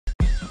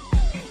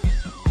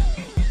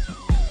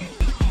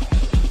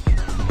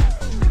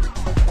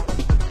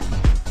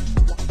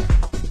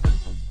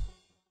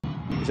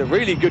It's a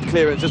really good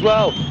clearance as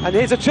well. And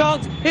here's a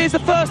chance. Here's the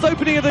first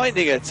opening of the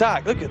lightning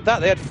attack. Look at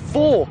that. They had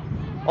 4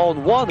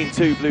 on 1 in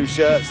 2 blue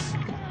shirts.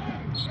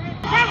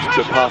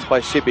 Good pass by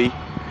Shibi,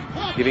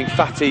 giving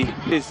Fatty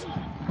is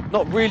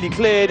not really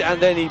cleared, and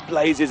then he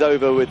blazes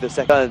over with the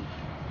second.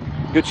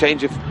 Good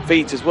change of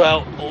feet as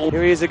well. Oh,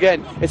 here he is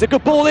again. It's a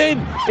good ball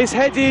in. It's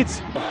headed.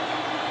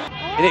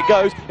 And it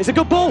goes. It's a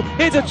good ball.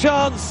 Here's a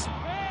chance.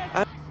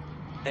 And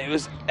it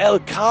was El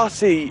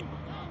Kasi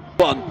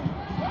one.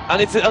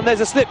 And there's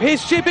a slip.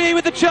 Here's Shibi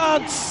with the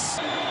chance.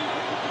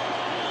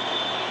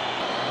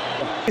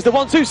 It's the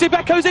 1-2.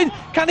 Sibek goes in.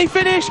 Can he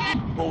finish?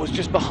 Ball was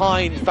just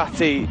behind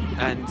Fatty,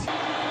 and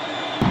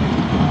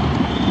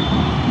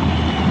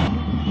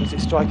does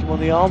it strike him on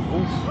the arm?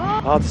 Ooh.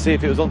 Hard to see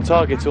if it was on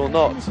target or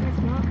not.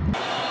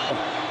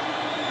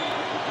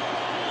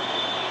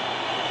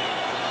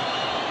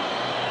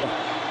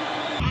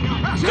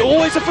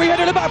 Oh, it's a free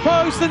header in the back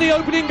post and the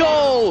opening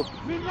goal.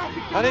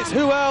 And it's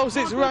who else?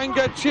 It's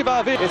Ranga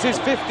Chivavic. It's his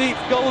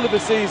 15th goal of the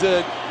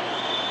season.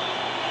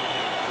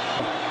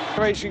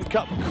 Confederation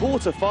Cup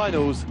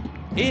quarter-finals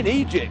in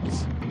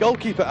Egypt.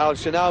 Goalkeeper Al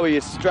Shanawi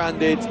is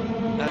stranded.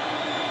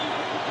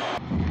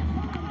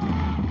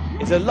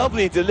 It's a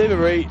lovely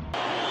delivery.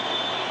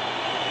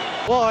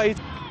 Wide.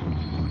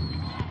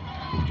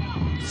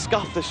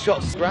 Scuffed the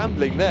shot,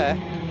 scrambling there.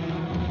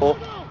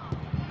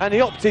 And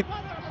he opted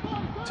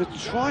to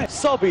try.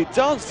 Sobby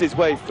danced his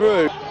way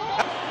through.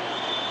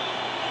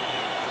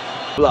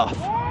 Bluff.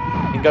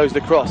 In goes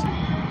the cross.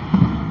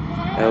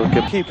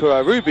 Keeper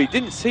Arubi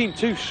didn't seem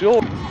too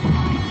sure.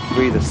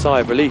 Breathe a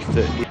sigh of relief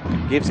that he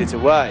gives it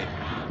away.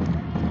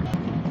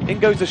 In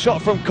goes the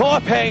shot from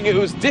Korpeng. It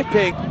was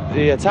dipping.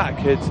 The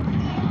attack it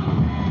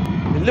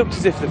looked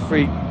as if the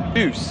free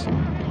use.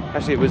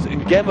 Actually, it was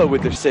Ngema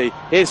with the C.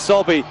 Here's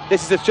Sobby.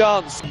 This is a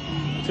chance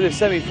to the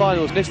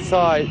semi-finals. This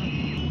side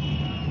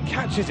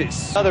catches it.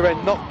 Other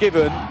end not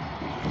given.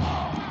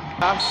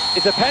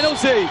 It's a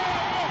penalty.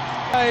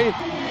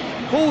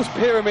 Pulls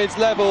Pyramids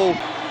level.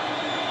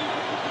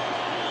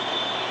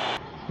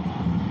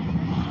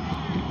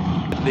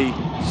 The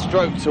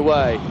stroked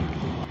away.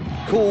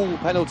 Cool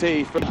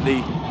penalty from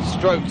the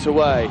stroked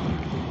away.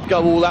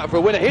 Go all out for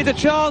a winner. Here's a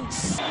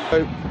chance.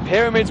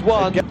 Pyramids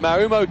 1,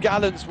 Marumo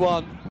Gallants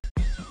 1.